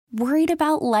Worried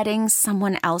about letting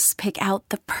someone else pick out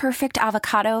the perfect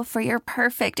avocado for your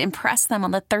perfect impress them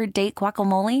on the third date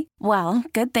guacamole? Well,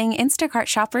 good thing Instacart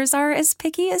shoppers are as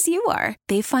picky as you are.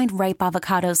 They find ripe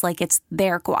avocados like it's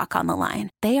their guac on the line.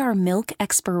 They are milk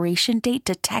expiration date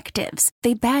detectives.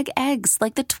 They bag eggs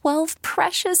like the 12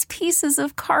 precious pieces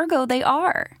of cargo they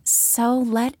are. So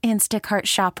let Instacart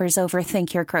shoppers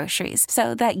overthink your groceries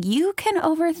so that you can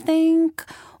overthink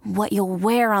what you'll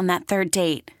wear on that third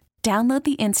date. Download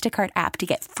the Instacart app to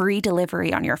get free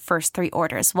delivery on your first 3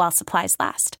 orders while supplies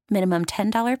last. Minimum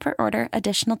 $10 per order.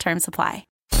 Additional terms apply.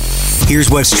 Here's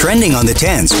what's trending on the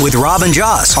 10s with Rob and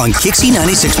Joss on Kixie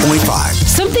 96.5.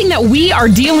 Something that we are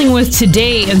dealing with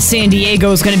today in San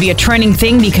Diego is going to be a trending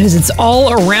thing because it's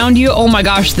all around you. Oh my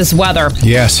gosh, this weather.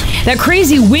 Yes. That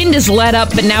crazy wind is let up,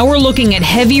 but now we're looking at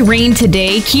heavy rain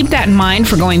today. Keep that in mind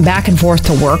for going back and forth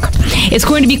to work. It's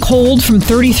going to be cold from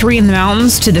 33 in the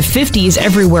mountains to the 50s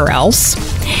everywhere else.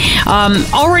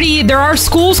 Already, there are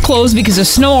schools closed because of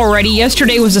snow already.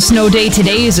 Yesterday was a snow day.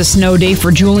 Today is a snow day for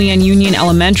Julian Union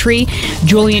Elementary,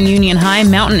 Julian Union High,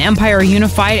 Mountain Empire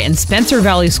Unified, and Spencer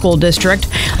Valley School District.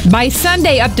 By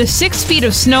Sunday, up to 6 feet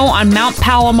of snow on Mount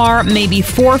Palomar, maybe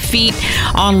 4 feet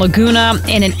on Laguna,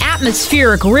 and an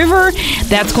atmospheric river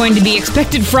that's going to be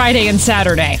expected Friday and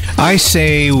Saturday. I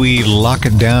say we lock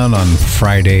it down on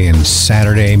Friday and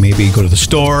Saturday. Maybe go to the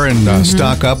store and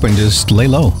stock up and just lay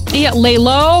low. Yeah, lay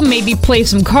low, maybe play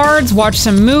some cards, watch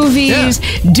some movies,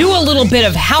 do a little bit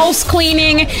of house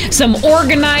cleaning, some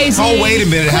organizing. Oh, wait a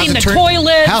minute. Clean the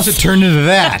toilets. How's it turned into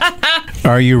that?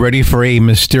 Are you ready for a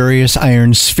mysterious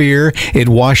iron sphere? It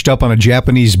washed up on a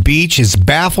Japanese beach. It's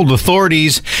baffled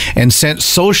authorities and sent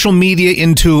social media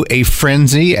into a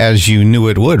frenzy, as you knew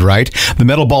it would, right? The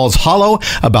metal ball is hollow,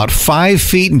 about 5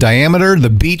 feet in diameter. The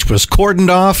beach was cordoned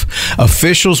off.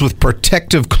 Officials with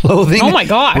protective clothing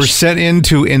were sent in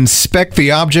to inspect the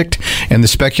object. And the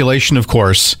speculation, of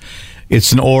course,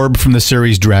 it's an orb from the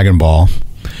series Dragon Ball.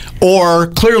 Or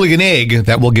clearly an egg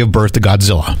that will give birth to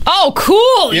Godzilla. Oh,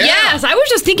 cool. Yeah. Yes. I was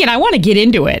just thinking, I want to get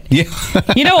into it. Yeah.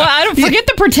 You know, I don't forget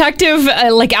the protective,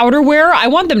 outerwear. I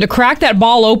want them to crack that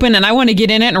ball open, and I want to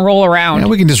get in it and roll around. Yeah,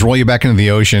 we can just roll you back into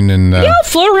the ocean and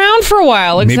float around for a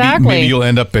while. Exactly. Maybe you'll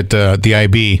end up at the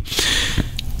IB.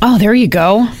 Oh, there you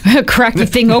go. Crack the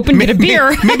thing open, get a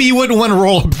beer. Maybe you wouldn't want to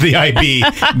roll up the IB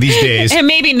these days. And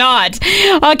maybe not.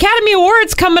 Academy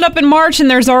Awards coming up in March, and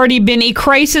there's already been a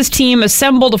crisis team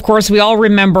assembled. Of course, we all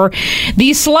remember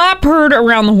the slap heard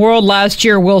around the world last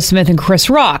year, Will Smith and Chris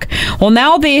Rock. Well,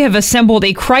 now they have assembled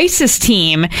a crisis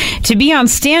team to be on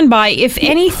standby if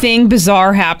anything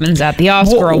bizarre happens at the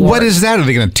Oscar Awards. What is that? Are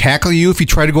they going to tackle you if you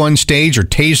try to go on stage, or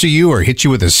taser you, or hit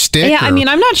you with a stick? Yeah, I mean,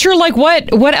 I'm not sure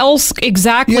what else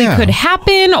exactly could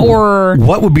happen, or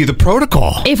what would be the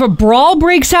protocol if a brawl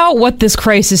breaks out, what this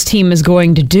crisis team is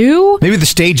going to do. Maybe the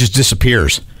stage just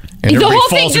disappears and the whole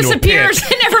thing disappears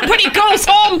and everybody goes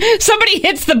home. Somebody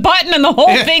hits the button and the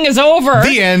whole thing is over.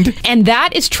 The end. And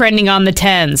that is trending on the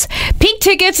 10s. Peak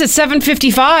tickets at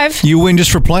 $7.55. You win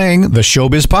just for playing the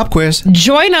Showbiz Pop Quiz.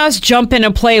 Join us, jump in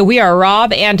and play. We are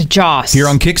Rob and Joss here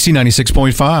on Kixie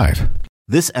 96.5.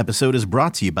 This episode is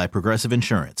brought to you by Progressive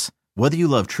Insurance. Whether you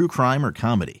love true crime or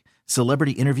comedy,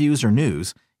 celebrity interviews or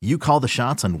news, you call the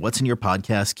shots on what's in your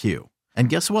podcast queue. And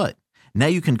guess what? Now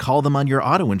you can call them on your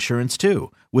auto insurance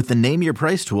too with the Name Your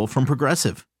Price tool from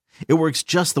Progressive. It works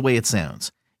just the way it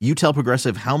sounds. You tell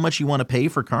Progressive how much you want to pay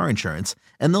for car insurance,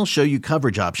 and they'll show you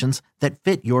coverage options that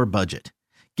fit your budget.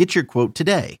 Get your quote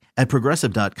today at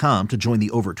Progressive.com to join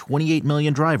the over 28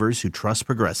 million drivers who trust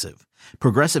Progressive.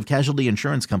 Progressive Casualty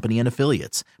Insurance Company and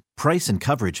Affiliates. Price and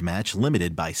coverage match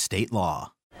limited by state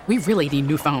law. We really need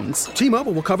new phones.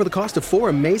 T-Mobile will cover the cost of 4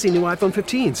 amazing new iPhone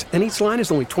 15s, and each line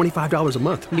is only $25 a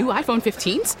month. New iPhone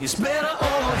 15s? It's better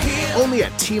over here. Only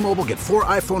at T-Mobile, get 4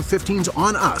 iPhone 15s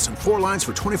on us and 4 lines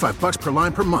for $25 per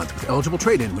line per month with eligible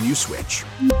trade-in when you switch.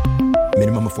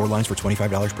 Minimum of 4 lines for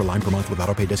 $25 per line per month with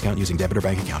autopay discount using debit or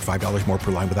bank account. $5 more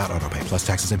per line without autopay, plus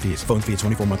taxes and fees. Phone fee at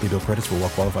 24 monthly bill credits for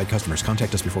well-qualified customers.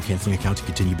 Contact us before canceling account to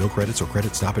continue bill credits or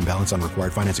credit stop and balance on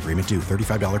required finance agreement due.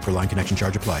 $35 per line connection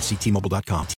charge applies. See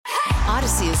T-Mobile.com.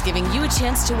 Odyssey is giving you a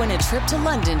chance to win a trip to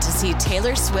London to see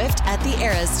Taylor Swift at the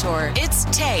Eras Tour. It's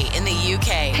Tay in the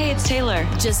UK. Hey, it's Taylor.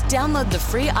 Just download the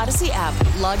free Odyssey app,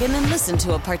 log in and listen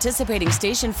to a participating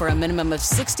station for a minimum of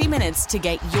 60 minutes to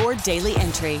get your daily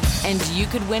entry. And you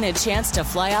could win a chance to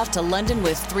fly off to London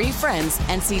with 3 friends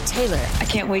and see Taylor. I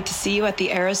can't wait to see you at the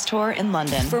Eras Tour in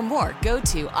London. For more, go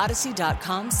to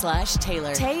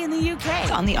odyssey.com/Taylor. Tay in the UK.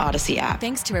 It's on the Odyssey app.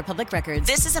 Thanks to Republic Records.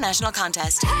 This is a national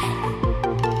contest.